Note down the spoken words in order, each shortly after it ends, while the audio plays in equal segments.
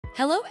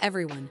Hello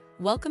everyone,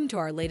 welcome to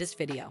our latest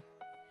video.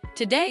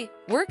 Today,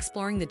 we're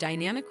exploring the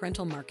dynamic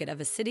rental market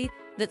of a city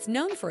that's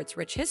known for its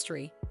rich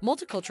history,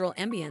 multicultural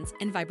ambience,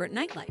 and vibrant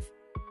nightlife.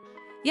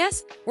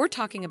 Yes, we're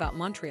talking about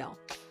Montreal.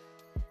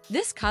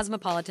 This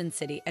cosmopolitan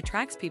city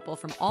attracts people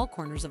from all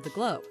corners of the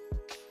globe.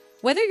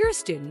 Whether you're a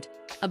student,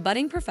 a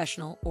budding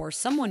professional, or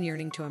someone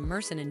yearning to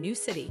immerse in a new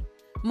city,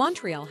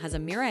 Montreal has a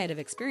myriad of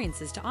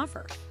experiences to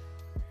offer.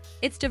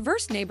 Its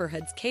diverse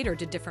neighborhoods cater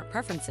to different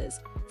preferences,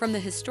 from the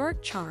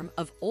historic charm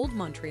of Old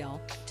Montreal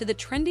to the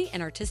trendy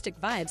and artistic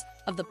vibes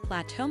of the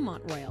Plateau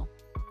Montroyal.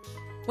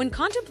 When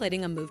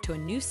contemplating a move to a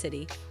new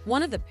city,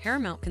 one of the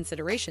paramount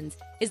considerations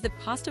is the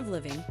cost of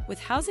living, with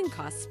housing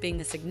costs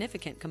being a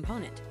significant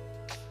component.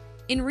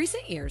 In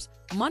recent years,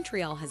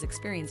 Montreal has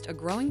experienced a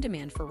growing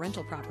demand for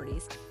rental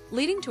properties,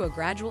 leading to a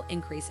gradual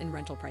increase in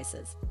rental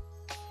prices.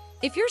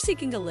 If you're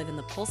seeking to live in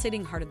the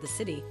pulsating heart of the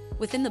city,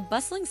 within the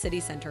bustling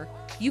city center,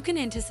 you can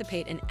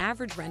anticipate an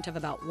average rent of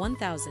about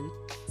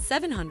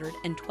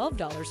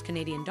 $1,712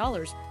 Canadian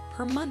dollars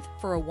per month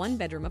for a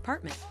one-bedroom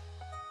apartment.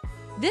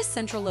 This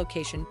central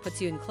location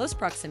puts you in close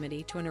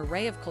proximity to an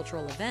array of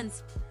cultural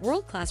events,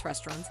 world-class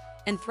restaurants,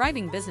 and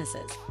thriving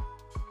businesses.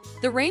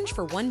 The range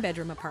for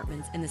one-bedroom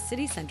apartments in the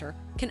city center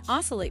can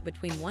oscillate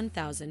between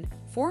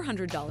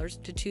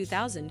 $1,400 to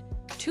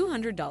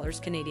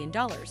 $2,200 Canadian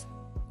dollars,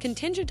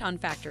 contingent on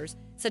factors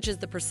such as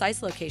the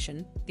precise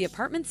location, the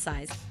apartment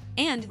size,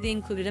 and the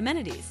included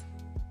amenities.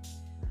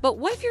 But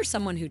what if you're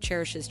someone who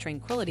cherishes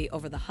tranquility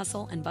over the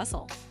hustle and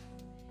bustle?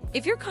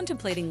 If you're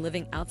contemplating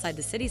living outside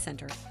the city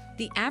center,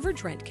 the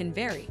average rent can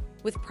vary,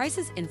 with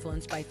prices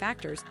influenced by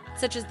factors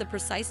such as the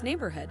precise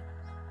neighborhood,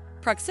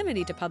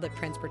 proximity to public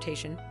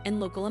transportation, and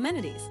local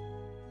amenities.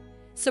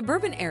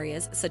 Suburban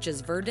areas such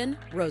as Verdun,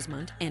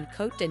 Rosemont, and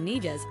Côte des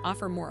Neiges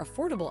offer more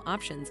affordable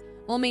options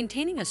while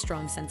maintaining a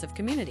strong sense of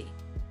community.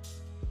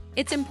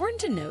 It's important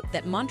to note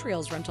that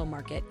Montreal's rental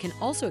market can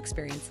also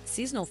experience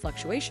seasonal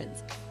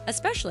fluctuations,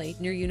 especially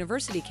near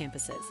university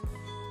campuses.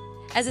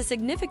 As a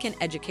significant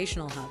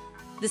educational hub,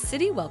 the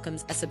city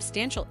welcomes a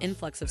substantial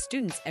influx of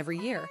students every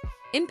year,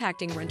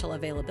 impacting rental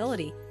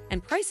availability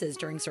and prices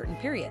during certain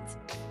periods.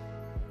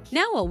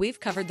 Now, while we've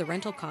covered the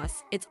rental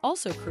costs, it's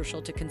also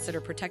crucial to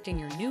consider protecting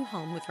your new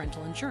home with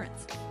rental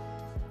insurance.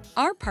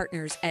 Our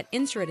partners at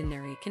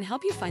Insurance can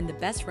help you find the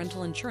best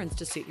rental insurance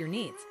to suit your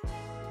needs.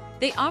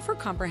 They offer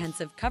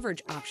comprehensive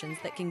coverage options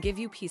that can give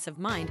you peace of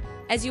mind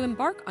as you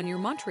embark on your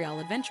Montreal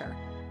adventure.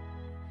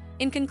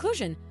 In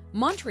conclusion,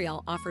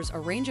 Montreal offers a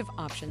range of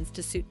options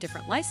to suit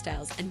different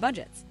lifestyles and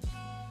budgets.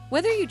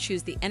 Whether you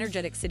choose the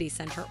energetic city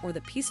center or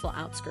the peaceful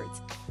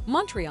outskirts,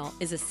 Montreal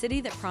is a city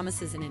that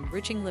promises an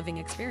enriching living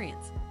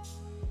experience.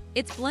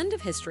 Its blend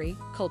of history,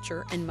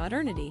 culture, and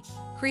modernity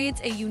creates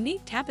a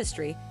unique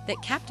tapestry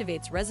that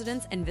captivates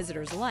residents and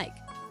visitors alike.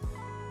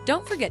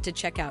 Don't forget to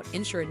check out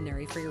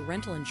Insurance for your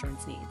rental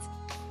insurance needs.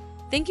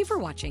 Thank you for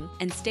watching,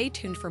 and stay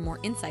tuned for more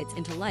insights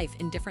into life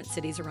in different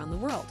cities around the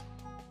world.